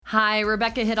Hi,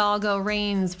 Rebecca Hidalgo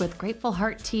Rains with Grateful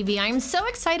Heart TV. I'm so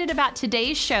excited about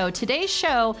today's show. Today's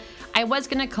show, I was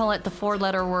going to call it the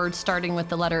four-letter word starting with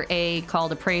the letter A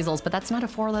called appraisals, but that's not a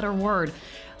four-letter word.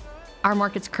 Our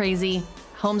market's crazy.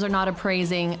 Homes are not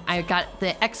appraising. I got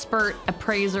the expert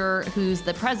appraiser who's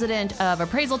the president of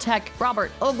Appraisal Tech,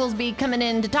 Robert Oglesby, coming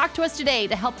in to talk to us today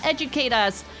to help educate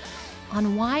us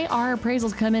on why our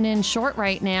appraisals coming in short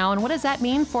right now and what does that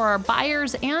mean for our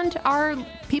buyers and our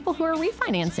people who are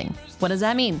refinancing. What does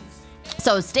that mean?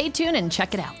 So stay tuned and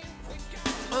check it out.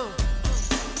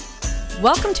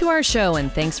 Welcome to our show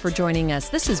and thanks for joining us.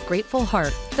 This is Grateful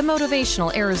Heart, the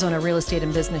motivational Arizona real estate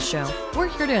and business show. We're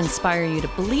here to inspire you to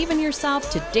believe in yourself,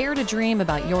 to dare to dream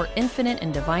about your infinite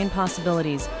and divine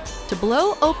possibilities, to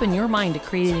blow open your mind to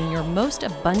creating your most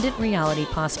abundant reality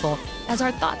possible, as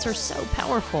our thoughts are so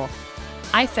powerful.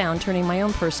 I found turning my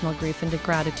own personal grief into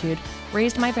gratitude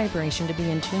raised my vibration to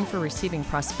be in tune for receiving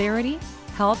prosperity,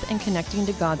 health, and connecting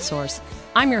to God's source.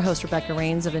 I'm your host, Rebecca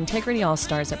Rains of Integrity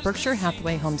All-Stars at Berkshire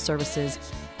Hathaway Home Services,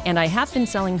 and I have been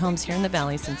selling homes here in the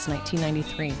Valley since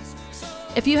 1993.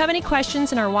 If you have any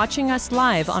questions and are watching us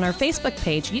live on our Facebook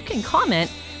page, you can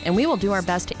comment, and we will do our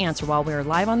best to answer while we are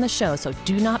live on the show, so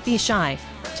do not be shy.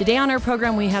 Today on our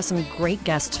program, we have some great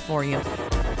guests for you.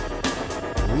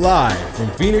 Live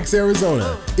from Phoenix,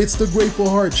 Arizona, it's the Grateful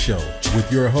Heart Show with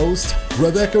your host,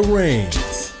 Rebecca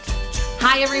Rains.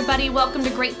 Hi, everybody. Welcome to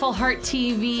Grateful Heart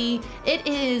TV. It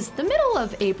is the middle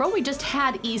of April. We just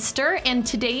had Easter, and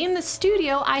today in the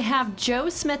studio, I have Joe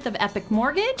Smith of Epic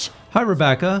Mortgage. Hi,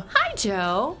 Rebecca. Hi,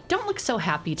 Joe. Don't look so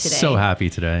happy today. So happy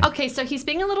today. Okay, so he's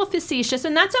being a little facetious,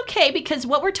 and that's okay because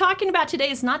what we're talking about today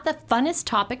is not the funnest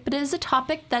topic, but it is a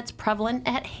topic that's prevalent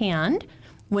at hand,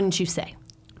 wouldn't you say?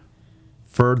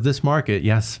 For this market,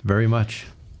 yes, very much.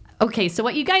 Okay, so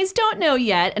what you guys don't know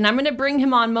yet, and I'm going to bring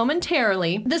him on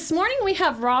momentarily. This morning we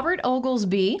have Robert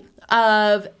Oglesby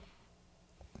of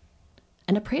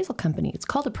an appraisal company. It's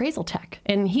called Appraisal Tech,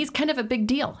 and he's kind of a big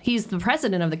deal. He's the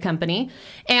president of the company,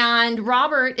 and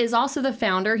Robert is also the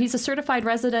founder. He's a certified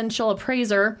residential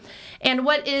appraiser, and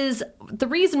what is the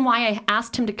reason why I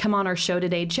asked him to come on our show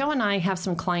today, Joe and I have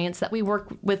some clients that we work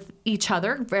with each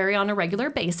other very on a regular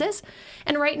basis,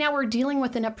 and right now we're dealing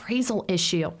with an appraisal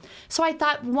issue. So I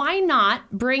thought, why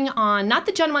not bring on, not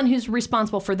the gentleman who's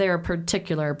responsible for their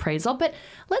particular appraisal, but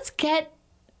let's get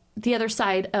the other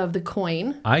side of the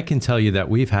coin. I can tell you that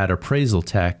we've had Appraisal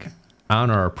Tech on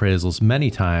our appraisals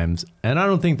many times, and I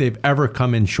don't think they've ever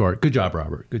come in short. Good job,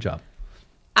 Robert. Good job.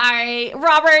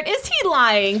 Robert, is he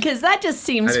lying? Because that just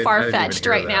seems far-fetched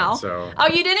right now. So oh,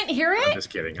 you didn't hear it? I'm just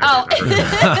kidding. Oh.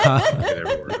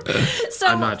 So,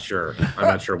 I'm not sure.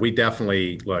 We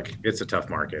definitely, look, it's a tough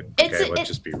market. Okay, let's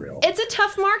just be real. It's a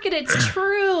tough market. It's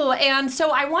true. And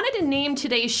so I wanted to name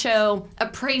today's show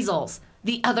Appraisals,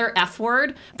 the other F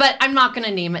word, but I'm not going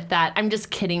to name it that. I'm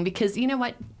just kidding because you know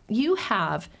what? You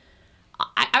have,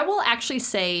 I will actually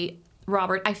say,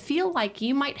 Robert, I feel like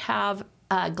you might have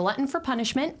a glutton for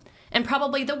punishment and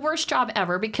probably the worst job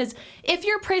ever because if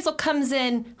your appraisal comes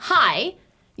in high,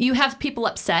 you have people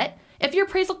upset. If your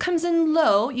appraisal comes in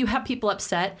low, you have people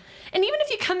upset. And even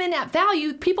if you come in at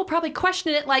value, people probably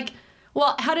question it like,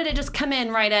 well, how did it just come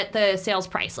in right at the sales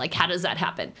price? Like, how does that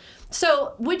happen?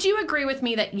 So would you agree with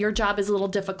me that your job is a little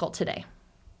difficult today?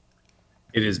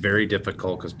 It is very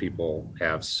difficult because people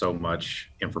have so much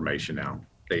information now.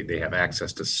 They have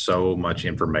access to so much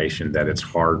information that it's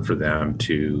hard for them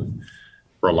to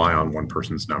rely on one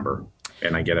person's number.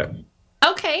 And I get it.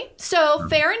 Okay, so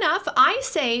fair enough. I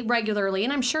say regularly,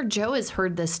 and I'm sure Joe has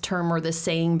heard this term or this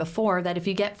saying before, that if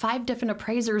you get 5 different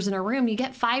appraisers in a room, you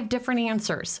get 5 different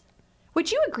answers. Would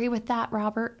you agree with that,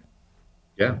 Robert?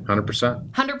 Yeah, 100%.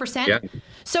 100%? Yeah.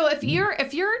 So if you're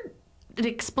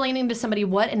explaining to somebody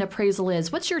what an appraisal is,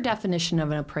 what's your definition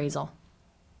of an appraisal?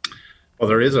 Well,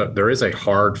 there is a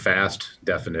hard, fast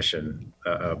definition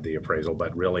of the appraisal,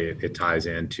 but really it ties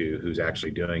into who's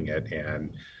actually doing it.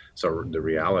 And so the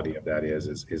reality of that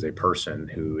is a person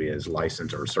who is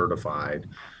licensed or certified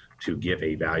to give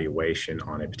a valuation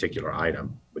on a particular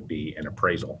item would be an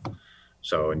appraisal.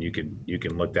 So, and you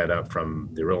can look that up from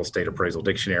the Real Estate Appraisal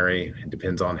Dictionary. It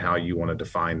depends on how you want to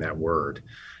define that word.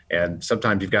 And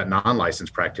sometimes you've got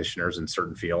non-licensed practitioners in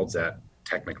certain fields that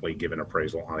technically give an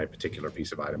appraisal on a particular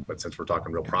piece of item. But since we're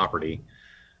talking real property,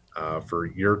 for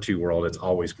your two world, it's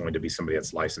always going to be somebody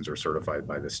that's licensed or certified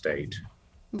by the state.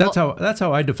 That's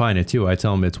how I define it too. I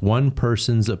tell them it's one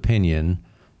person's opinion,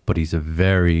 but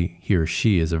he or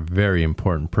she is a very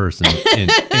important person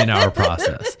in our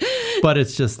process. But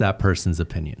it's just that person's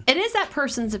opinion. It is that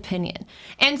person's opinion.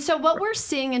 And so what we're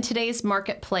seeing in today's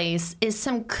marketplace is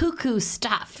some cuckoo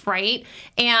stuff, right?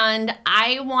 And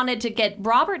I wanted to get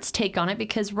Robert's take on it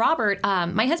because Robert,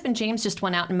 my husband James just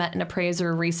went out and met an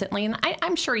appraiser recently. And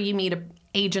I'm sure you meet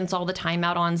agents all the time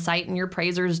out on site, and your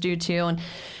appraisers do too. And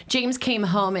James came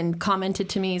home and commented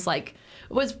to me, he's like,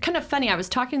 it was kind of funny. I was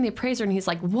talking to the appraiser, and he's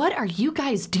like, "What are you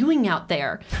guys doing out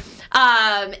there?"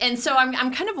 And so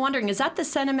I'm kind of wondering, is that the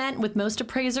sentiment with most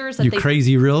appraisers that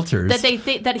crazy realtors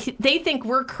that they think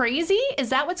we're crazy? Is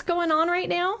that what's going on right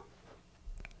now?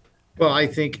 Well, I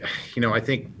think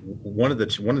one of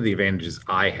the advantages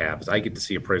I have is I get to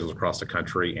see appraisals across the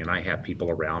country, and I have people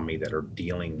around me that are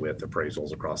dealing with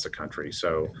appraisals across the country.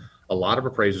 So a lot of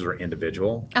appraisals are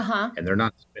individual, and they're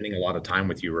not spending a lot of time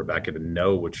with you, Rebecca, to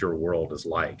know what your world is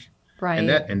like. Right. And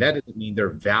that doesn't mean their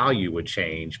value would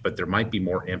change, but there might be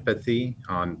more empathy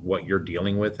on what you're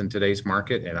dealing with in today's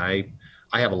market. And I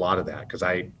have a lot of that because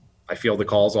I feel the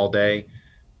calls all day.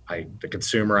 The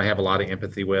consumer I have a lot of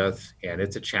empathy with, and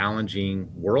it's a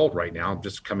challenging world right now,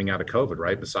 just coming out of COVID,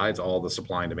 right? Besides all the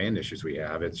supply and demand issues we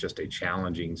have, it's just a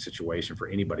challenging situation for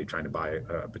anybody trying to buy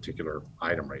a particular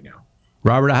item right now.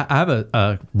 Robert, I have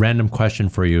a random question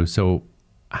for you. So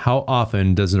how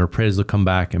often does an appraisal come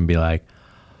back and be like,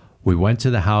 we went to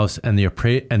the house and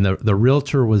the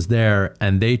realtor was there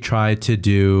and they tried to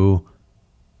do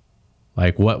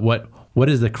like what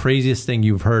is the craziest thing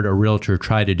you've heard a realtor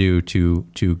try to do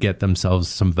to get themselves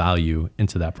some value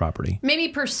into that property? Maybe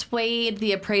persuade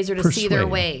the appraiser to see their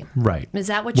way. Right. Is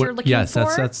that what you're looking yes, for?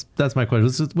 Yes, that's my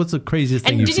question. What's the craziest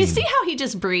thing you've seen? And did you see how he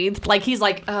just breathed? Like he's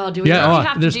like, oh, do we really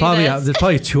have to do this? There's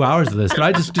probably 2 hours of this, but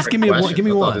I just give me one. I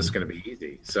thought this is going to be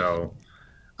easy. So,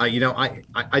 I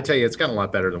tell you, it's gotten a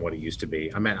lot better than what it used to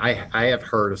be. I mean, I have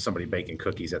heard of somebody baking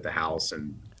cookies at the house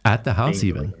and at the house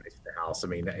even. I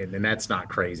mean, and that's not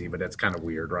crazy, but that's kind of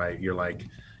weird, right? You're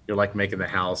like making the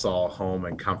house all home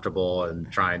and comfortable and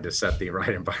trying to set the right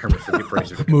environment for the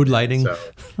appraiser. Mood lighting. So,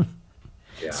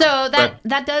 yeah. So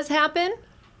that does happen?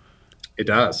 It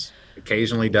does.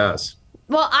 Occasionally does.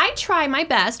 Well, I try my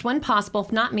best when possible.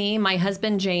 If not me, my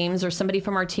husband James or somebody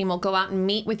from our team will go out and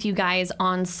meet with you guys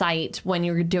on site when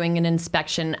you're doing an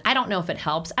inspection. I don't know if it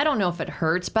helps. I don't know if it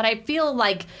hurts, but I feel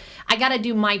like I got to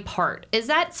do my part. Is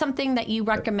that something that you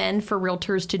recommend for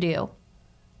realtors to do?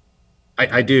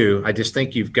 I do. I just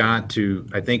think you've got to,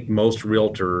 I think most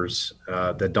realtors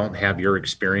that don't have your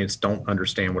experience don't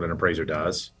understand what an appraiser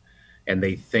does. And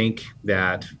they think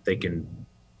that they can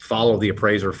follow the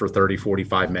appraiser for 30,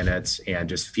 45 minutes and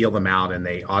just feel them out, and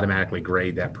they automatically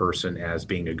grade that person as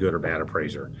being a good or bad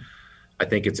appraiser. I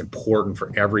think it's important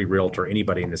for every realtor,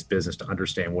 anybody in this business, to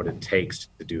understand what it takes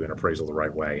to do an appraisal the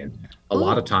right way. And a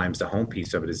lot of times the home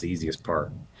piece of it is the easiest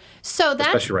part. So that's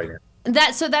especially right now.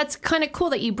 That's kind of cool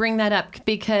that you bring that up,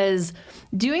 because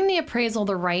doing the appraisal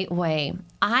the right way,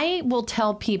 I will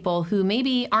tell people who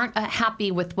maybe aren't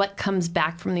happy with what comes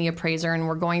back from the appraiser and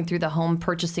we're going through the home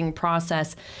purchasing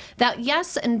process, that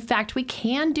yes, in fact, we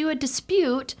can do a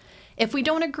dispute if we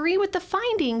don't agree with the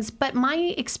findings. But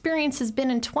my experience has been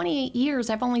in 28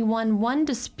 years, I've only won one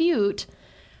dispute,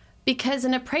 because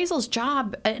an appraiser's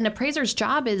job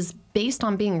is based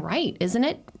on being right, isn't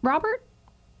it, Robert?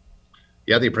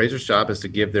 Yeah, the appraiser's job is to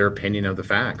give their opinion of the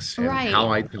facts. And right.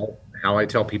 How I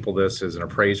tell people this as an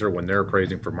appraiser, when they're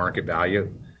appraising for market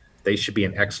value, they should be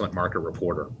an excellent market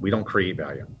reporter. We don't create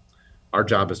value. Our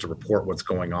job is to report what's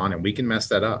going on, and we can mess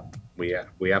that up.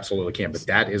 We absolutely can, but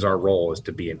that is our role, is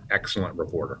to be an excellent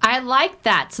reporter. I like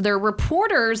that. So they're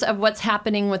reporters of what's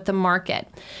happening with the market.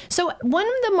 So when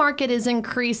the market is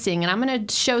increasing, and I'm going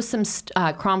to show some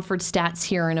Cromford stats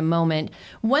here in a moment,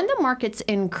 when the market's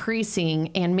increasing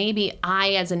and maybe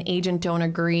I as an agent don't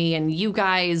agree and you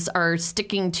guys are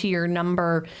sticking to your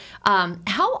number,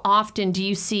 how often do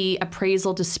you see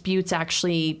appraisal disputes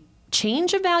actually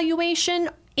change evaluation?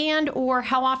 And or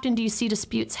how often do you see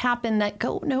disputes happen that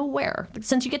go nowhere?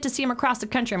 Since you get to see them across the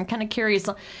country, I'm kind of curious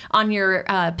on your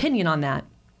opinion on that.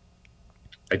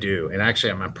 I do. And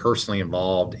actually, I'm personally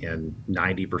involved in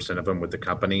 90% of them with the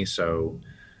company. So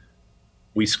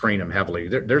we screen them heavily.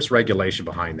 There's regulation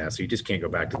behind that. So you just can't go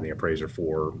back to the appraiser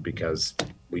because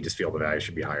we just feel the value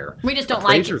should be higher. We just don't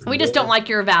like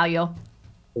your value.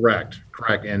 Correct.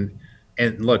 And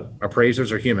look,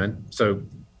 appraisers are human. So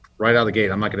right out of the gate,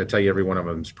 I'm not going to tell you every one of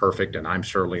them is perfect, and I'm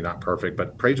certainly not perfect, but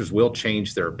appraisers will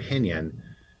change their opinion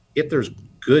if there's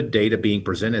good data being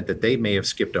presented that they may have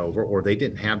skipped over or they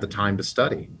didn't have the time to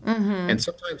study. Mm-hmm. And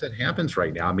sometimes that happens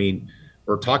right now. I mean,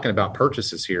 we're talking about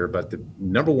purchases here, but the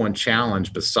number one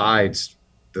challenge besides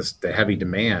the heavy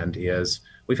demand is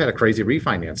we've had a crazy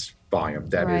refinance volume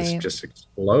that is just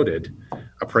exploded.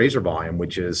 Appraiser volume,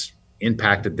 which is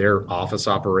impacted their office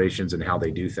operations and how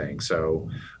they do things. So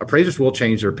appraisers will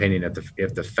change their opinion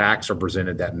if the facts are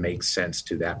presented that make sense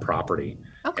to that property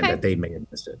and that they may have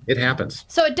missed it. It happens.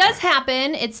 So it does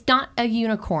happen. It's not a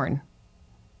unicorn.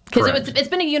 Because it's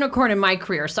been a unicorn in my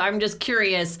career. So I'm just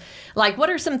curious, like, what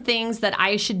are some things that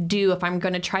I should do if I'm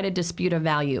going to try to dispute a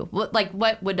value? What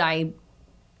would I,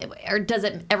 or does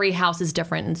it, every house is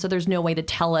different, and so there's no way to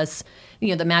tell us,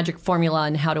 the magic formula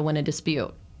on how to win a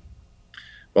dispute?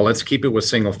 Well, let's keep it with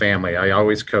single family. I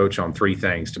always coach on 3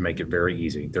 things to make it very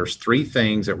easy. There's 3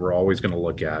 things that we're always going to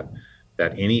look at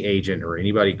that any agent or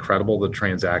anybody credible to the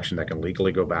transaction that can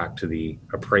legally go back to the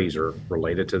appraiser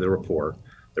related to the report.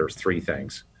 There's 3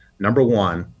 things. Number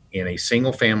 1, in a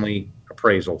single family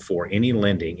appraisal for any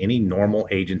lending, any normal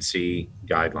agency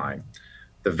guideline,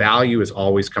 the value is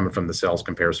always coming from the sales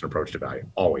comparison approach to value,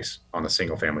 always on a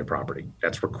single family property.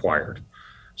 That's required.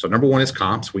 So number 1 is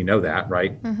comps. We know that,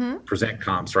 right? Present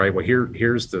comps, right? Well,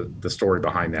 here's the story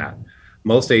behind that.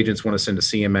 Most agents want to send a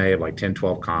CMA of like 10,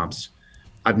 12 comps.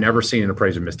 I've never seen an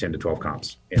appraiser miss 10 to 12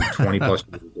 comps in 20 plus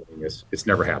years of doing this. It's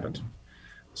never happened.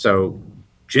 So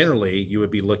generally, you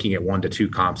would be looking at 1 to 2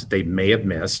 comps that they may have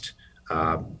missed.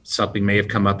 Something may have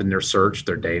come up in their search,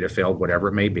 their data failed, whatever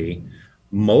it may be.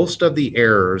 Most of the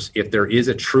errors, if there is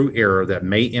a true error that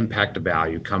may impact the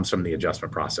value, comes from the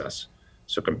adjustment process.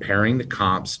 So comparing the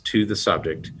comps to the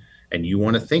subject, and you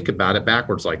want to think about it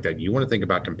backwards like that. You want to think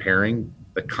about comparing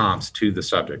the comps to the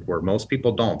subject, where most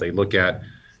people don't. They look at,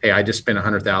 hey, I just spent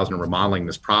 $100,000 remodeling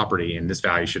this property, and this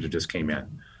value should have just came in.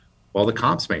 Well, the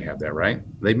comps may have that, right?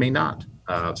 They may not.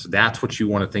 So that's what you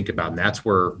want to think about. And that's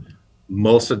where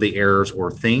most of the errors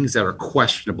or things that are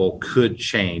questionable could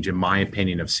change, in my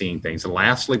opinion, of seeing things. And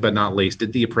lastly, but not least,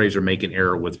 did the appraiser make an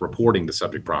error with reporting the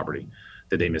subject property?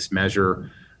 Did they mismeasure?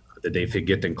 Did they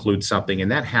forget to include something? And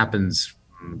that happens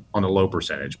on a low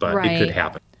percentage, but it could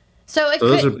happen. So it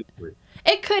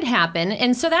could happen.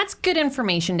 And so that's good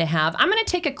information to have. I'm going to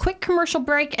take a quick commercial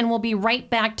break, and we'll be right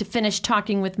back to finish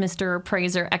talking with Mr.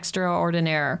 Appraiser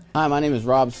Extraordinaire. Hi, my name is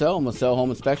Rob Sell. I'm with Sell Home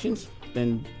Inspections.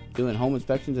 Been doing home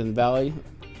inspections in the Valley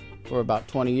for about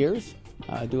 20 years.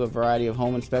 I do a variety of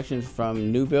home inspections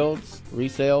from new builds,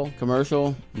 resale,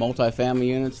 commercial, multifamily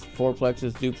units,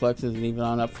 fourplexes, duplexes, and even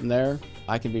on up from there.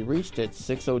 I can be reached at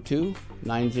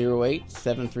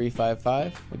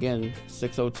 602-908-7355. Again,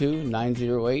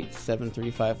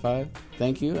 602-908-7355.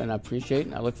 Thank you, and I appreciate it,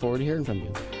 and I look forward to hearing from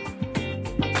you.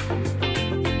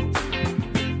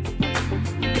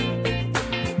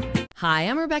 Hi,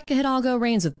 I'm Rebecca Hidalgo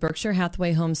Rains with Berkshire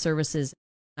Hathaway Home Services.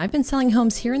 I've been selling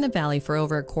homes here in the Valley for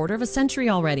over a quarter of a century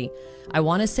already. I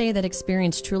want to say that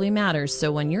experience truly matters, so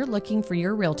when you're looking for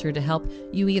your realtor to help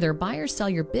you either buy or sell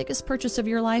your biggest purchase of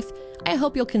your life, I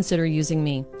hope you'll consider using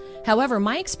me. However,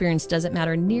 my experience doesn't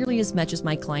matter nearly as much as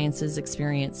my clients'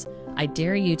 experience. I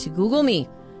dare you to Google me.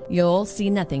 You'll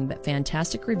see nothing but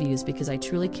fantastic reviews because I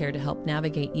truly care to help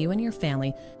navigate you and your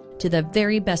family to the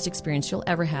very best experience you'll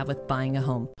ever have with buying a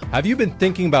home. Have you been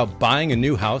thinking about buying a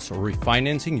new house or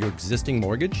refinancing your existing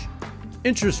mortgage?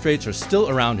 Interest rates are still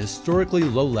around historically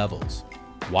low levels.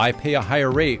 Why pay a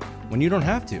higher rate when you don't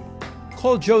have to?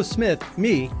 Call Joe Smith,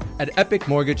 me, at Epic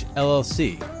Mortgage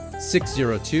LLC,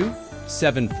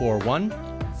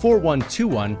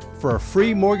 602-741-4121 for a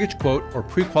free mortgage quote or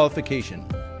pre-qualification.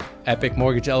 Epic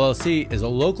Mortgage LLC is a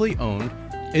locally owned,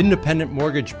 independent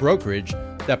mortgage brokerage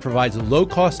that provides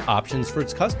low-cost options for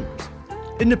its customers.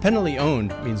 Independently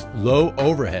owned means low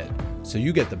overhead, so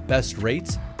you get the best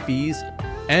rates, fees,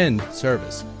 and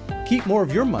service. Keep more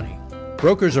of your money.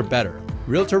 Brokers are better.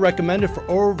 Realtor recommended for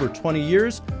over 20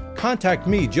 years? Contact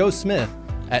me, Joe Smith,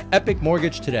 at Epic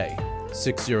Mortgage today,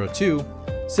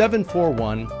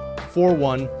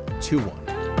 602-741-4121.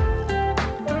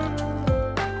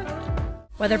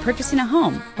 Whether purchasing a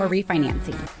home or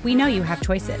refinancing, we know you have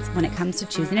choices when it comes to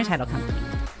choosing a title company.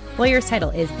 Lawyers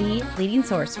Title is the leading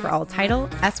source for all title,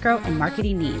 escrow, and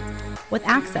marketing needs. With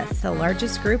access to the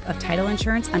largest group of title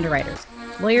insurance underwriters,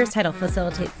 Lawyers Title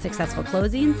facilitates successful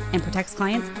closings and protects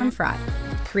clients from fraud.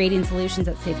 Creating solutions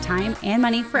that save time and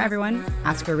money for everyone,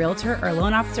 ask your realtor or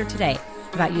loan officer today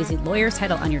about using Lawyers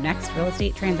Title on your next real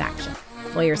estate transaction.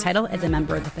 Lawyers Title is a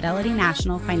member of the Fidelity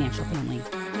National Financial Family.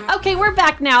 Okay, we're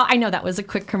back now. I know that was a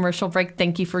quick commercial break.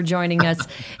 Thank you for joining us.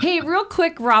 Hey, real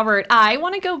quick, Robert, I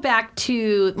want to go back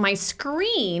to my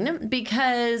screen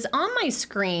because on my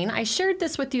screen, I shared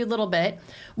this with you a little bit,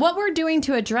 what we're doing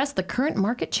to address the current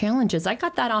market challenges. I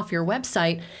got that off your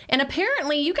website. And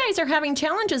apparently you guys are having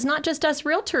challenges, not just us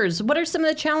realtors. What are some of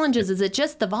the challenges? Is it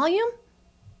just the volume?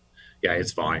 Yeah,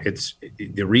 it's fine.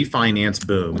 The refinance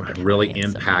boom really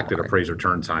impacted appraiser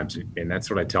turn times. And that's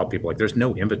what I tell people, like there's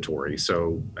no inventory.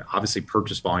 So obviously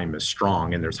purchase volume is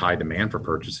strong and there's high demand for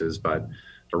purchases, but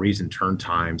the reason turn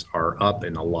times are up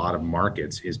in a lot of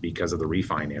markets is because of the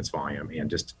refinance volume and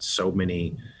just so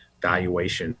many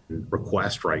valuation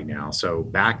requests right now. So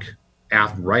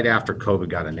right after COVID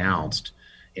got announced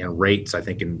and rates, I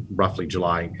think in roughly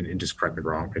July, and just correct me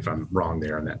wrong if I'm wrong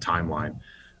there on that timeline,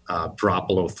 drop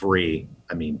below 3,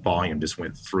 I mean, volume just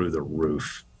went through the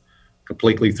roof,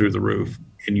 completely through the roof.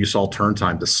 And you saw turn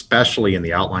times, especially in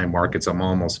the outlying markets of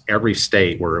almost every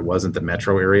state where it wasn't the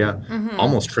metro area,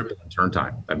 almost triple in turn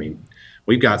time. I mean,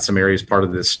 we've got some areas, part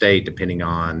of this state, depending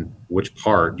on which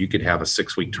part, you could have a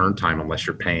 6-week turn time unless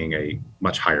you're paying a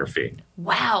much higher fee.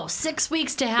 Wow, 6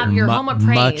 weeks to have your home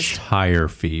appraised. Much higher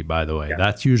fee, by the way. Yeah.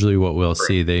 That's usually what we'll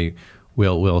see. They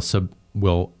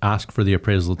will ask for the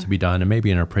appraisal to be done, and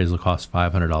maybe an appraisal costs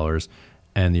 $500,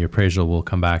 and the appraiser will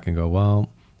come back and go, well,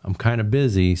 I'm kind of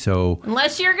busy, so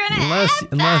unless you want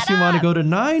to go to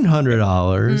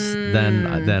 $900,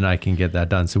 then I can get that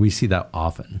done. So we see that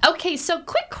often. Okay, so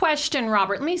quick question,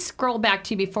 Robert. Let me scroll back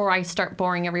to you before I start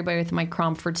boring everybody with my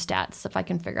Cromford stats, if I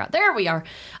can figure out. There we are.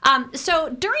 So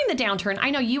during the downturn,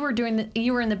 I know you were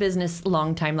in the business a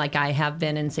long time, like I have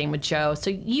been, and same with Joe.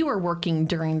 So you were working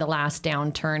during the last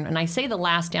downturn, and I say the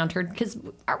last downturn because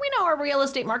we know our real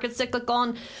estate market's cyclical,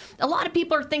 and a lot of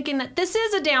people are thinking that this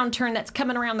is a downturn that's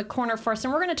coming around the corner for us,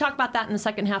 and we're going to talk about that in the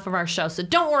second half of our show. So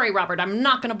don't worry, Robert, I'm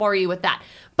not going to bore you with that.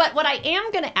 But what I am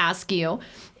going to ask you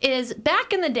is,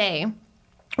 back in the day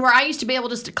where I used to be able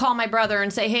just to call my brother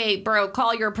and say, hey, bro,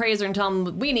 call your appraiser and tell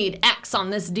him we need X on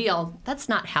this deal. That's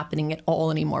not happening at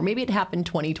all anymore. Maybe it happened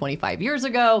 20, 25 years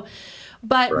ago.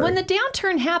 But when the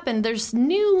downturn happened, there's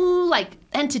new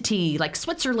entity like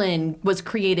Switzerland was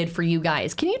created for you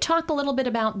guys. Can you talk a little bit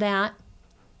about that?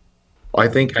 Well, I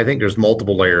think there's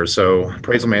multiple layers. So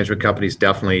appraisal management companies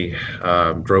definitely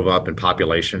drove up in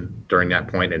population during that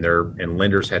point, and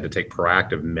lenders had to take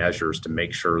proactive measures to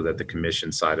make sure that the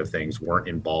commission side of things weren't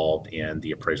involved in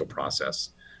the appraisal process.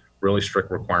 Really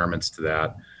strict requirements to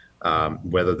that,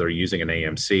 whether they're using an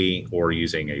AMC or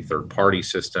using a third-party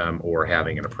system or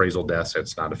having an appraisal desk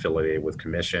that's not affiliated with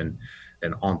commission.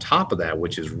 And on top of that,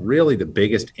 which is really the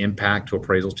biggest impact to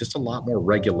appraisals, just a lot more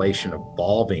regulation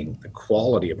evolving the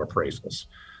quality of appraisals.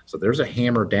 So there's a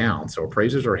hammer down. So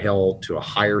appraisers are held to a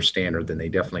higher standard than they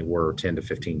definitely were 10 to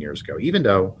 15 years ago, even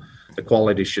though the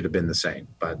quality should have been the same.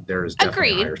 But there is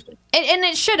definitely a higher standard. And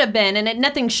it should have been, and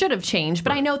nothing should have changed.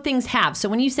 But I know things have. So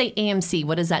when you say AMC,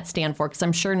 what does that stand for? Because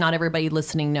I'm sure not everybody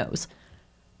listening knows.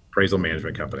 Appraisal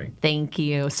management company. Thank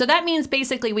you. So that means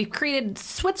basically we've created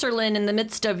Switzerland in the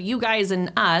midst of you guys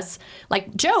and us.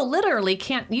 Like Joe literally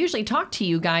can't usually talk to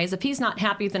you guys. If he's not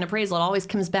happy with an appraisal, it always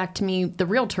comes back to me, the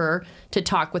realtor, to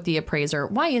talk with the appraiser.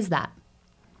 Why is that?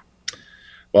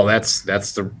 Well, that's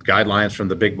the guidelines from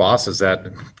the big bosses that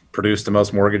produce the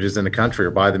most mortgages in the country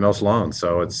or buy the most loans.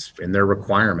 So it's in their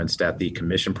requirements that the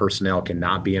commission personnel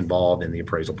cannot be involved in the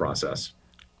appraisal process.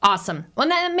 Awesome. Well,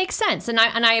 that makes sense. And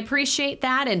I appreciate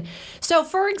that. And so,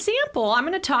 for example, I'm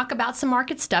going to talk about some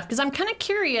market stuff because I'm kind of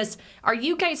curious. Are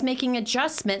you guys making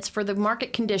adjustments for the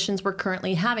market conditions we're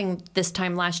currently having? This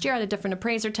time last year, I had a different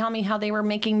appraiser tell me how they were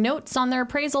making notes on their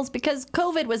appraisals because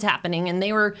COVID was happening and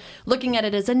they were looking at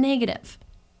it as a negative.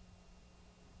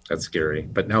 That's scary.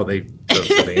 But no, they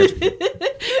answer.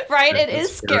 Right? It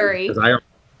is scary.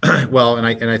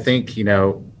 I think,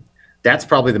 that's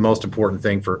probably the most important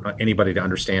thing for anybody to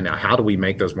understand now. How do we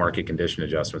make those market condition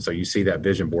adjustments? So you see that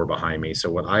vision board behind me.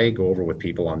 So what I go over with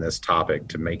people on this topic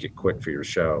to make it quick for your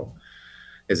show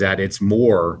is that it's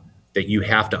more that you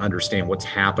have to understand what's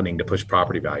happening to push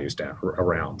property values down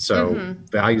around. So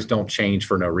values don't change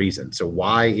for no reason. So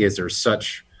why is there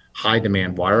such high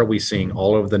demand? Why are we seeing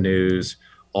all over the news,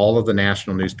 all of the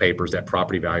national newspapers that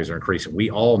property values are increasing? We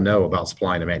all know about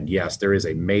supply and demand. Yes, there is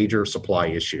a major supply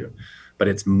issue, but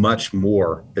it's much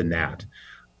more than that.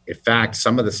 In fact,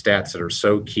 some of the stats that are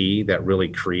so key that really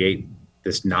create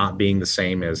this not being the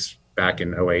same as back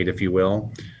in 08, if you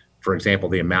will. For example,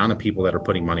 the amount of people that are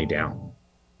putting money down.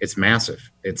 It's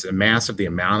massive. It's massive, the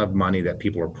amount of money that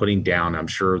people are putting down. I'm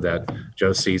sure that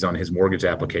Joe sees on his mortgage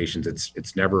applications.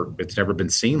 It's never been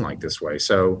seen like this way.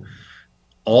 So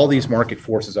all these market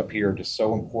forces up here are just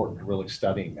so important to really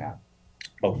studying that.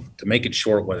 Well, to make it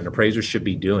short, what an appraiser should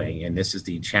be doing, and this is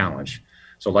the challenge.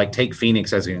 So take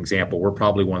Phoenix as an example. We're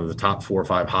probably one of the top 4 or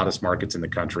 5 hottest markets in the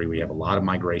country. We have a lot of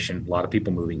migration, a lot of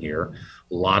people moving here,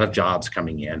 a lot of jobs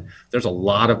coming in. There's a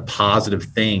lot of positive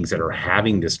things that are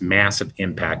having this massive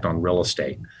impact on real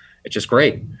estate. It's just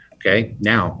great. Okay.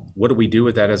 Now, what do we do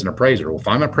with that as an appraiser? Well, if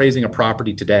I'm appraising a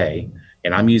property today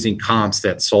and I'm using comps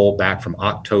that sold back from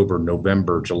October,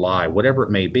 November, July, whatever it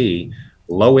may be,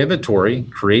 low inventory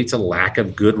creates a lack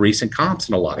of good recent comps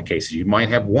in a lot of cases. You might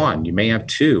have one, you may have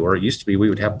two, or it used to be we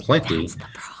would have plenty. So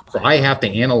I have to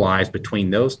analyze between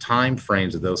those time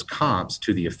frames of those comps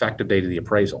to the effective date of the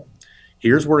appraisal.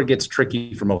 Here's where it gets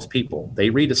tricky for most people. They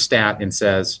read a stat and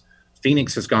says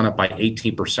Phoenix has gone up by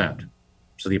 18%.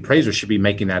 So the appraiser should be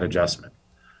making that adjustment.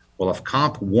 Well, if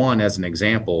comp one, as an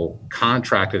example,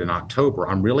 contracted in October,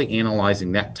 I'm really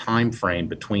analyzing that time frame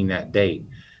between that date.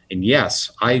 And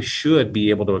yes, I should be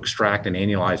able to extract an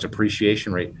annualized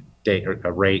appreciation rate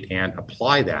and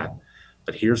apply that.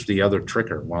 But here's the other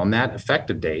trigger. Well, on that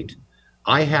effective date,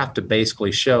 I have to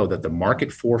basically show that the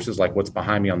market forces, like what's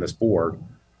behind me on this board,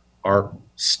 are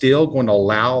still going to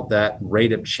allow that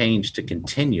rate of change to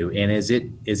continue. And is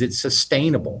it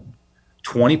sustainable?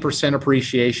 20%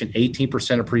 appreciation,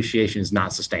 18% appreciation is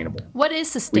not sustainable. What is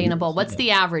sustainable? What's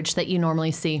the average that you normally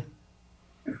see?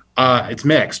 It's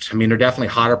mixed. I mean, they're definitely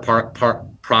hotter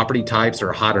property types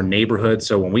or hotter neighborhoods.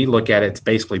 So when we look at it, it's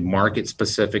basically market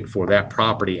specific for that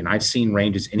property. And I've seen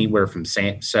ranges anywhere from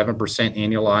 7%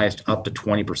 annualized up to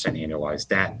 20% annualized.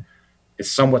 That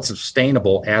is somewhat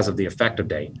sustainable as of the effective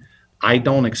date. I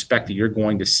don't expect that you're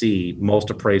going to see most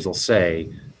appraisals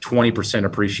say 20%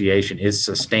 appreciation is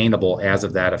sustainable as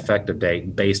of that effective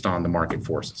date based on the market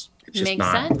forces. It's just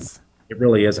Makes sense. It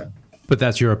really isn't. But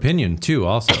that's your opinion too,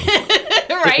 also.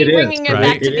 Right? It is, Bringing it right?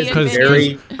 back to the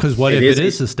opinion. Because what if it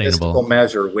is sustainable? It's a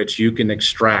measure which you can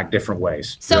extract different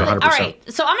ways. So, You're all 100%.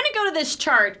 right. So I'm going to go to this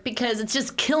chart because it's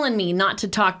just killing me not to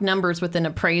talk numbers with an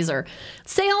appraiser.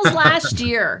 Sales last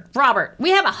year, Robert,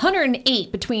 we have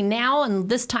 108 between now and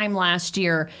this time last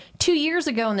year. 2 years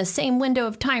ago in the same window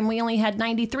of time, we only had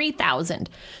 93,000.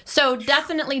 So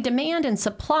definitely demand and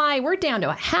supply. We're down to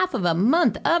a half of a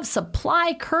month of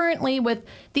supply currently with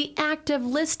the active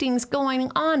listings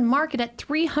going on market at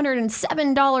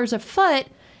 $307 a foot.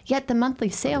 Yet the monthly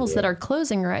sales that are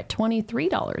closing are at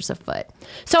 $23 a foot.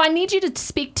 So I need you to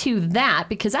speak to that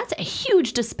because that's a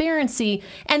huge disparity.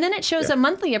 And then it shows a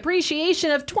monthly appreciation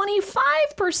of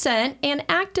 25% and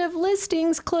active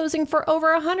listings closing for over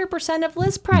 100% of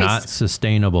list price. Not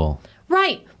sustainable.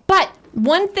 Right. But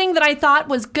one thing that I thought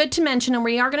was good to mention, and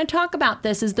we are going to talk about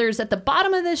this, is there's at the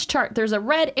bottom of this chart, there's a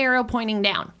red arrow pointing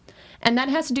down. And that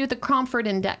has to do with the Cromford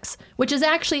Index, which is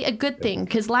actually a good thing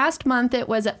because last month it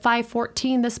was at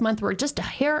 514. This month we're just a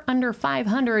hair under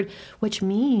 500, which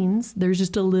means there's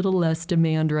just a little less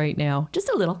demand right now. Just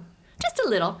a little. Just a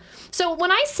little. So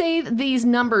when I say these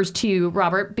numbers to you,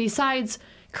 Robert, besides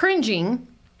cringing,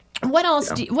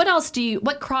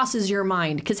 what crosses your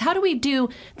mind? Because how do we do,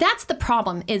 that's the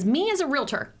problem, is me as a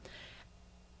realtor,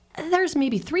 there's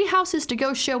maybe 3 houses to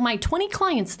go show my 20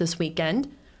 clients this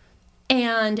weekend,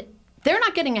 and they're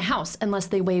not getting a house unless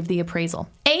they waive the appraisal.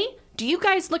 A, do you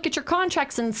guys look at your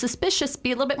contracts and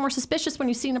be a little bit more suspicious when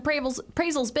you see an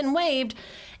appraisal's been waived?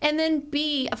 And then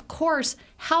B, of course,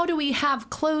 how do we have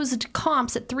closed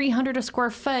comps at 300 a square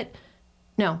foot?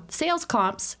 No, sales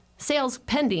comps, sales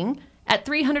pending at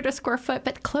 300 a square foot,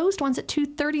 but closed ones at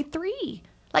 233.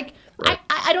 Like, right.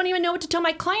 I don't even know what to tell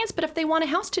my clients, but if they want a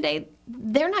house today,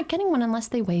 they're not getting one unless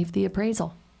they waive the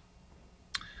appraisal.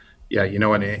 Yeah, you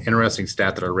know, an interesting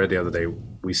stat that I read the other day,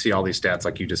 we see all these stats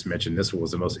like you just mentioned. This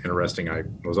was the most interesting. I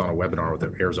was on a webinar with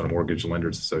the Arizona Mortgage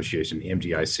Lenders Association,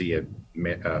 MGIC,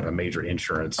 a major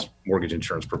mortgage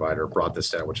insurance provider, brought this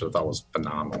stat, which I thought was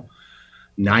phenomenal.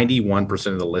 91%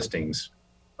 of the listings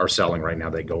are selling right now.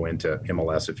 They go into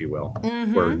MLS, if you will.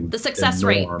 Mm-hmm. The success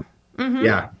rate. Mm-hmm.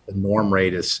 Yeah, the norm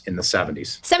rate is in the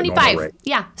 70s. 75.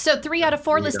 Yeah, so 3 out of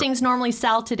 4 listings normally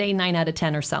sell. Today, 9 out of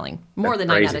 10 are selling. More than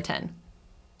 9 out of 10.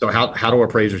 So how do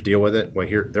appraisers deal with it? Well,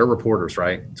 here they're reporters,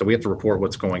 right? So we have to report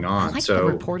what's going on. I like so the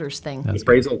reporters thing.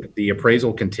 The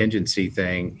appraisal contingency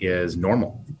thing is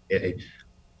normal.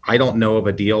 I don't know of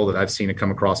a deal that I've seen it come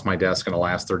across my desk in the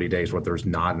last 30 days where there's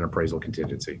not an appraisal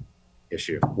contingency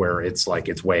issue, where it's like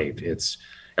it's waived. It's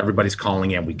everybody's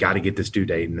calling in. We got to get this due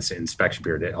date and this inspection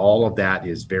period. All of that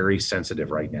is very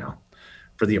sensitive right now.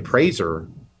 For the appraiser,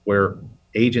 where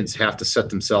agents have to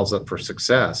set themselves up for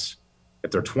success, if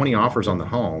there are 20 offers on the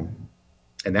home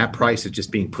and that price is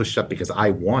just being pushed up because I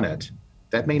want it,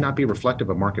 that may not be reflective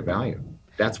of market value.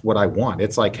 That's what I want.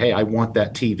 It's like, hey, I want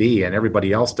that TV and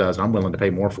everybody else does, and I'm willing to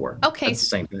pay more for it. Okay. That's the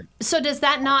same thing. So does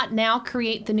that not now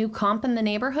create the new comp in the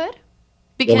neighborhood?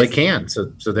 Because well, they can.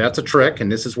 So that's a trick,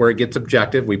 and this is where it gets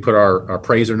objective. We put our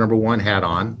appraiser number 1 hat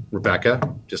on,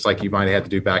 Rebecca, just like you might have had to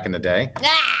do back in the day.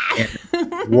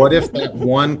 What if that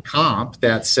one comp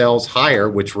that sells higher,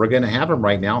 which we're going to have them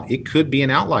right now, it could be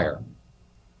an outlier.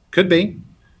 Could be.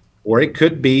 Or it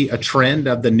could be a trend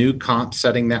of the new comp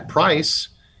setting that price.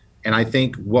 And I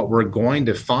think what we're going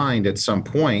to find at some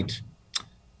point,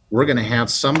 we're going to have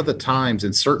some of the times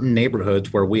in certain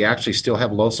neighborhoods where we actually still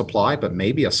have low supply, but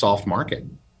maybe a soft market.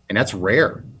 And that's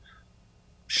rare.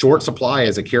 Short supply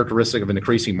is a characteristic of an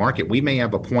increasing market. We may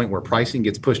have a point where pricing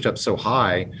gets pushed up so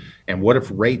high, and what if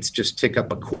rates just tick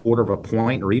up a quarter of a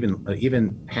point or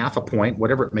even half a point,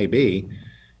 whatever it may be,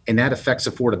 and that affects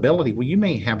affordability? Well, you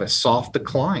may have a soft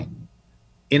decline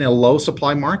in a low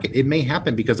supply market. It may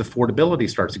happen because affordability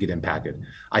starts to get impacted.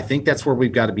 I think that's where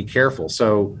we've got to be careful.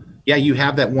 So yeah, you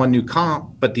have that one new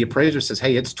comp, but the appraiser says,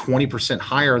 hey, it's 20%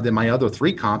 higher than my other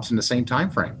 3 comps in the same time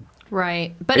frame.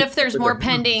 Right. But if there's more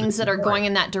pendings that are going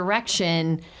in that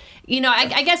direction,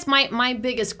 I guess my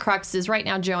biggest crux is right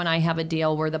now, Joe and I have a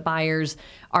deal where the buyers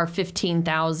are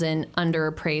 $15,000 under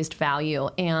appraised value.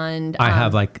 And I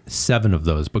have like 7 of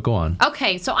those, but go on.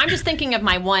 Okay. So I'm just thinking of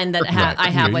my one that I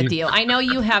have with you. I know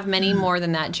you have many more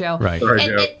than that, Joe. Right.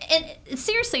 And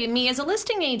seriously, me as a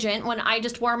listing agent, when I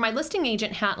just wore my listing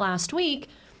agent hat last week,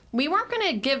 we weren't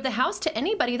going to give the house to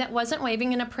anybody that wasn't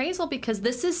waiving an appraisal, because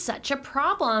this is such a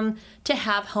problem to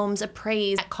have homes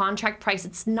appraised at contract price.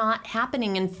 It's not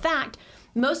happening. In fact,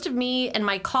 most of me and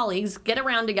my colleagues get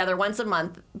around together once a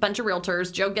month, a bunch of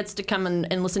realtors. Joe gets to come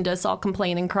and listen to us all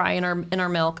complain and cry in our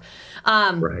milk.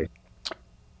 Right.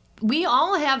 We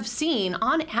all have seen,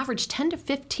 on average, 10 to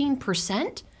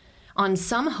 15% on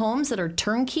some homes that are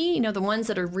turnkey, the ones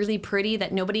that are really pretty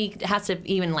that nobody has to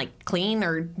even clean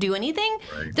or do anything.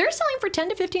 Right. They're selling for 10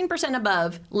 to 15%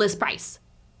 above list price.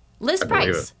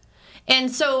 And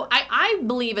so I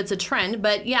believe it's a trend,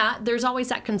 but yeah, there's always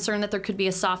that concern that there could be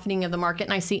a softening of the market.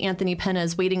 And I see Anthony Pena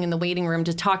is waiting in the waiting room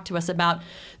to talk to us about,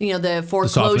 the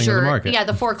foreclosure,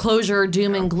 the foreclosure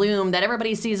doom and gloom that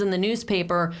everybody sees in the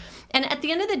newspaper. And at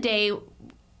the end of the day,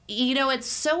 it's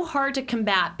so hard to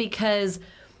combat, because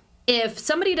if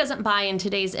somebody doesn't buy in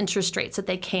today's interest rates that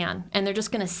they can, and they're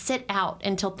just going to sit out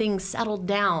until things settle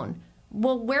down,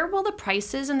 well, where will the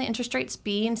prices and the interest rates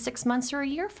be in 6 months or a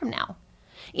year from now?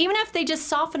 Even if they just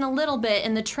soften a little bit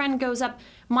and the trend goes up,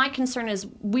 my concern is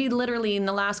we literally in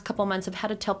the last couple months have had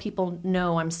to tell people,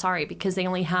 no, I'm sorry, because they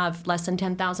only have less than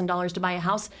 $10,000 to buy a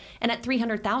house. And at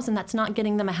 $300,000, that's not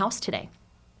getting them a house today.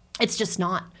 It's just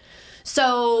not.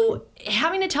 So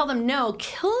having to tell them no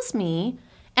kills me.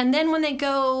 And then when they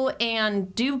go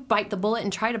and do bite the bullet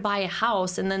and try to buy a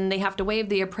house, and then they have to waive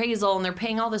the appraisal and they're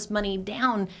paying all this money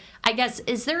down, I guess,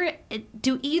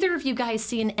 do either of you guys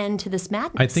see an end to this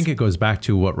madness? I think it goes back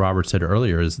to what Robert said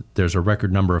earlier, is there's a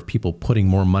record number of people putting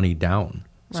more money down.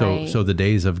 Right. So the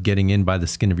days of getting in by the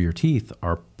skin of your teeth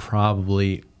are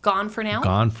probably gone for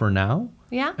now.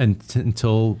 Yeah. And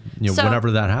until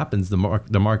whenever that happens, the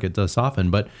market does soften.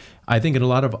 But I think in a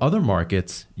lot of other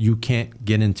markets, you can't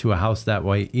get into a house that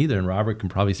way either. And Robert can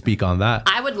probably speak on that.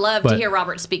 I would love to hear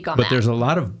Robert speak on that. But there's a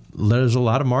lot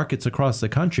of markets across the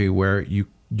country where you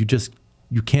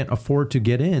can't afford to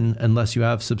get in unless you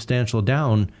have substantial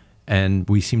down, and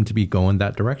we seem to be going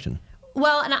that direction.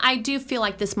 Well, and I do feel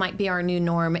like this might be our new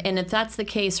norm. And if that's the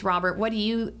case, Robert, what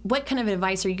kind of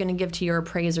advice are you going to give to your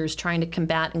appraisers trying to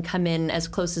combat and come in as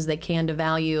close as they can to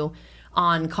value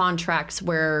on contracts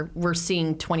where we're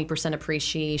seeing 20%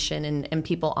 appreciation and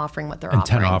people offering what they're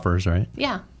offering? 10 offers, right?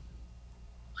 Yeah.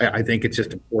 I think it's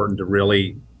just important to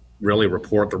really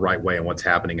report the right way on what's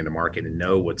happening in the market and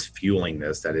know what's fueling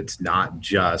this, that it's not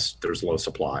just there's low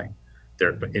supply.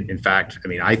 In fact,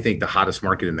 I think the hottest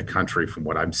market in the country from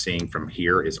what I'm seeing from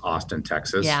here is Austin,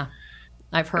 Texas. Yeah,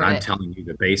 I've heard I'm telling you,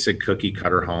 the basic cookie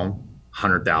cutter home,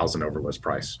 $100,000 over list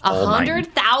price.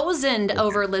 $100,000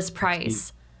 over list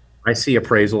price. I see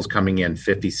appraisals coming in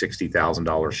 $50,000,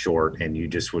 $60,000 short, and you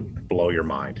just would blow your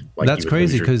mind. That's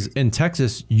crazy, because in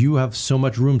Texas, you have so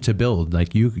much room to build.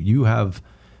 Like you have.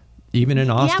 Even in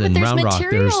Austin, Round Rock,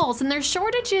 materials and there's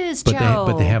shortages, Joe.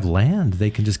 But they have land. They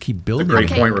can just keep building. That's a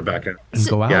great point, Rebecca. And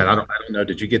go out. Yeah, I don't know.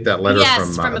 Did you get that letter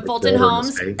from Fulton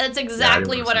Homes? That's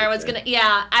exactly what I was going to.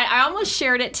 Yeah, I almost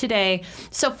shared it today.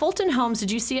 So Fulton Homes,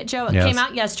 did you see it, Joe? It came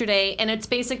out yesterday, and it's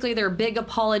basically their big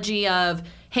apology of,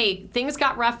 hey, things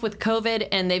got rough with COVID,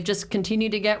 and they've just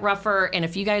continued to get rougher. And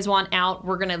if you guys want out,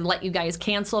 we're going to let you guys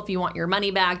cancel if you want your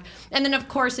money back. And then, of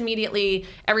course, immediately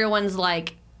everyone's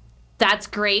like, that's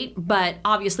great, but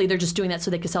obviously they're just doing that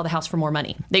so they can sell the house for more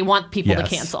money. They want people to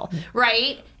cancel,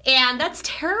 right? And that's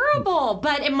terrible,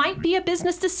 but it might be a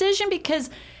business decision, because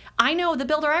I know the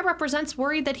builder I represent's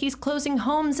worried that he's closing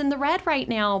homes in the red right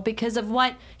now because of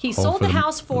what he sold the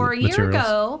house for a year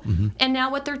ago, and now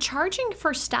what they're charging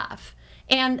for stuff.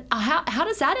 And how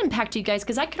does that impact you guys?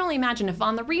 Because I can only imagine if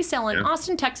on the resale in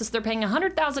Austin, Texas, they're paying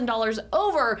 $100,000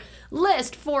 over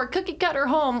list for cookie cutter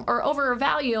home or over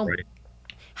value. Right.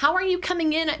 How are you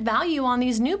coming in at value on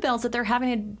these new builds that they're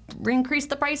having to increase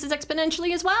the prices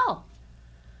exponentially as well?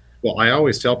 Well, I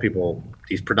always tell people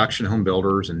these production home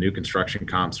builders and new construction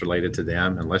comps related to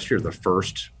them, unless you're the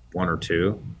first one or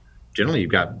two, generally you've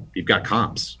got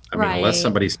comps. I mean, unless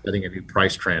somebody's setting a new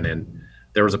price trend. And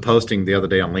there was a posting the other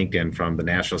day on LinkedIn from the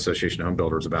National Association of Home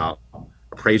Builders about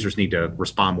appraisers need to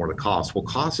respond more to cost. Well,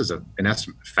 cost is an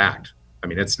estimate fact. I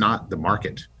mean, it's not the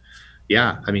market.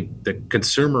 Yeah, I mean, the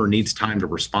consumer needs time to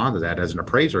respond to that. As an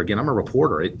appraiser, again, I'm a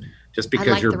reporter. Just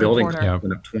because you're building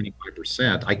something at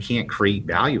 25%, I can't create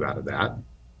value out of that.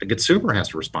 The consumer has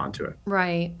to respond to it.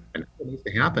 Right. And it needs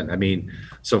to happen. I mean,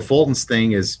 so Fulton's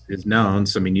thing is known.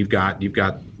 So I mean, you've got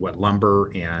what,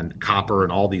 lumber and copper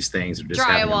and all these things. Are just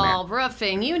drywall,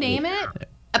 roofing, you name it,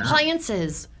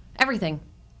 appliances, everything.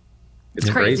 It's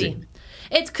crazy.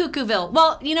 It's Cuckooville.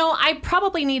 Well, I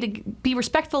probably need to be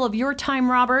respectful of your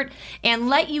time, Robert, and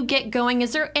let you get going.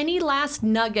 Is there any last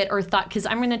nugget or thought? Because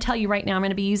I'm going to tell you right now, I'm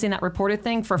going to be using that reporter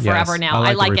thing for forever now.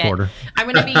 I like it.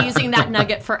 I'm going to be using that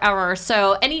nugget forever.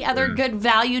 So any other good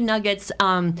value nuggets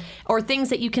or things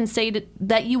that you can say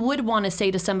that you would want to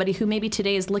say to somebody who maybe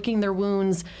today is licking their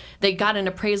wounds, they got an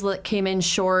appraisal that came in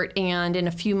short, and in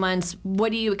a few months,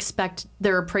 what do you expect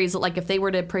their appraisal, like if they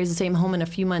were to appraise the same home in a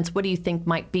few months, what do you think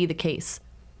might be the case?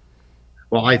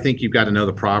 Well, I think you've got to know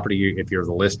the property. If you're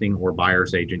the listing or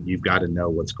buyer's agent, you've got to know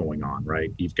what's going on, right?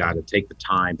 You've got to take the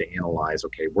time to analyze,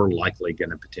 okay, we're likely going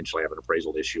to potentially have an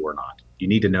appraisal issue or not. You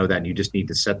need to know that, and you just need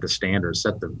to set the standards,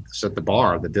 set the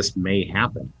bar that this may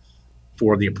happen.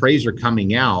 For the appraiser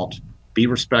coming out, be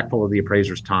respectful of the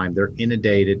appraiser's time. They're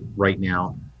inundated right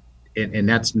now, and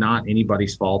that's not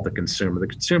anybody's fault, the consumer. The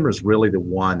consumer is really the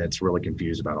one that's really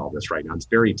confused about all this right now. It's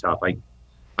very tough.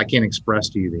 I can't express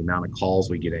to you the amount of calls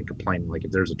we get in complaining. Like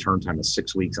if there's a turn time of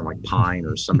 6 weeks in like Pine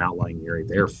or some outlying area,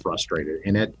 they're frustrated.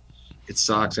 And it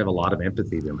sucks. I have a lot of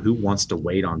empathy for them. Who wants to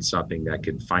wait on something that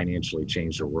could financially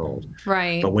change the world?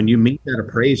 Right. But when you meet that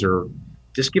appraiser,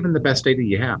 just give them the best data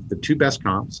you have, the two best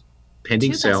comps,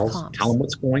 pending sales, tell them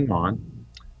what's going on,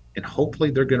 and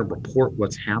hopefully they're going to report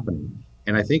what's happening.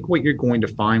 And I think what you're going to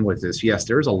find with this, yes,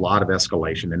 there's a lot of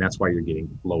escalation, and that's why you're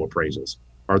getting low appraisals.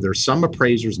 Are there some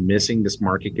appraisers missing this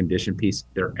market condition piece?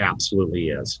 There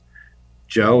absolutely is.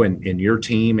 Joe and your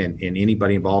team and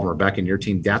anybody involved, Rebecca and your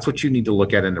team, that's what you need to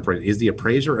look at in an appraiser. Is the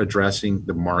appraiser addressing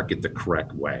the market the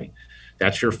correct way?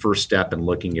 That's your first step in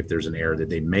looking if there's an error. Did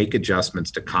they make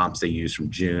adjustments to comps they used from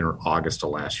June or August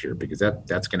of last year? Because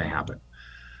that's going to happen.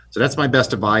 So that's my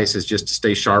best advice, is just to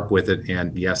stay sharp with it.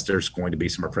 And yes, there's going to be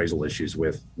some appraisal issues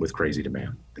with crazy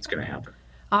demand. It's going to happen.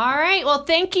 All right. Well,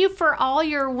 thank you for all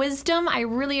your wisdom. I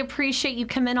really appreciate you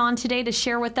coming on today to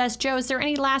share with us. Joe, is there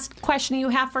any last question you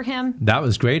have for him? That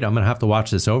was great. I'm going to have to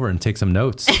watch this over and take some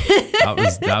notes. That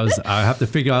was, I have to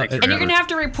figure out. And you're going to have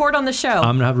to report on the show. I'm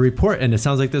going to have a report, and it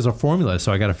sounds like there's a formula.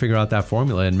 So I got to figure out that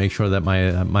formula and make sure that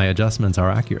my adjustments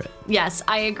are accurate. Yes,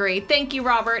 I agree. Thank you,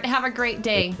 Robert. Have a great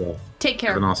day. Take care.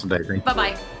 Have an awesome day. Thank you.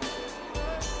 Bye-bye.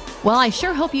 Well, I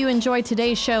sure hope you enjoyed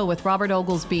today's show with Robert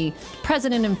Oglesby,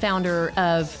 president and founder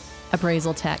of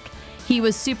Appraisal Tech. He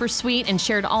was super sweet and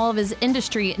shared all of his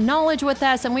industry knowledge with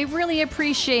us, and we really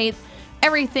appreciate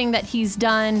everything that he's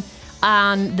done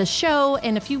on the show.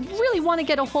 And if you really want to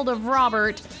get a hold of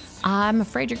Robert, I'm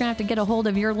afraid you're going to have to get a hold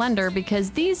of your lender,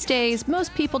 because these days,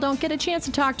 most people don't get a chance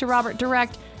to talk to Robert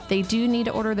direct. They do need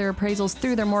to order their appraisals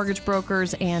through their mortgage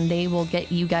brokers, and they will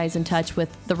get you guys in touch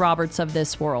with the Roberts of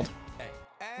this world.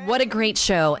 What a great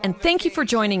show, and thank you for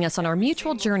joining us on our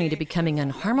mutual journey to becoming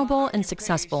unharmable and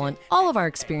successful in all of our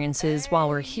experiences while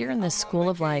we're here in this school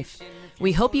of life.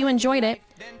 We hope you enjoyed it.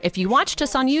 If you watched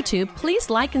us on YouTube, please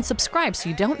like and subscribe so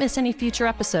you don't miss any future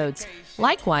episodes.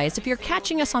 Likewise, if you're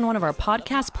catching us on one of our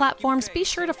podcast platforms, be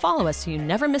sure to follow us so you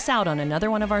never miss out on another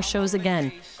one of our shows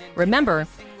again. Remember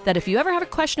that if you ever have a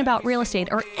question about real estate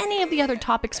or any of the other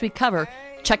topics we cover,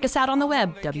 check us out on the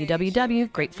web,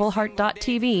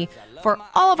 www.gratefulheart.tv, for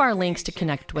all of our links to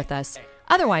connect with us.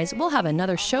 Otherwise, we'll have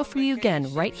another show for you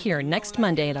again right here next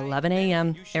Monday at 11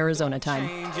 a.m. Arizona time.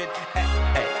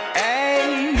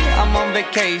 I'm on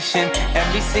vacation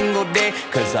every single day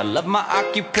because I love my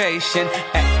occupation.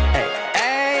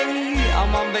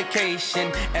 I'm on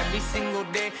vacation every single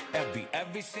day,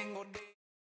 every single day.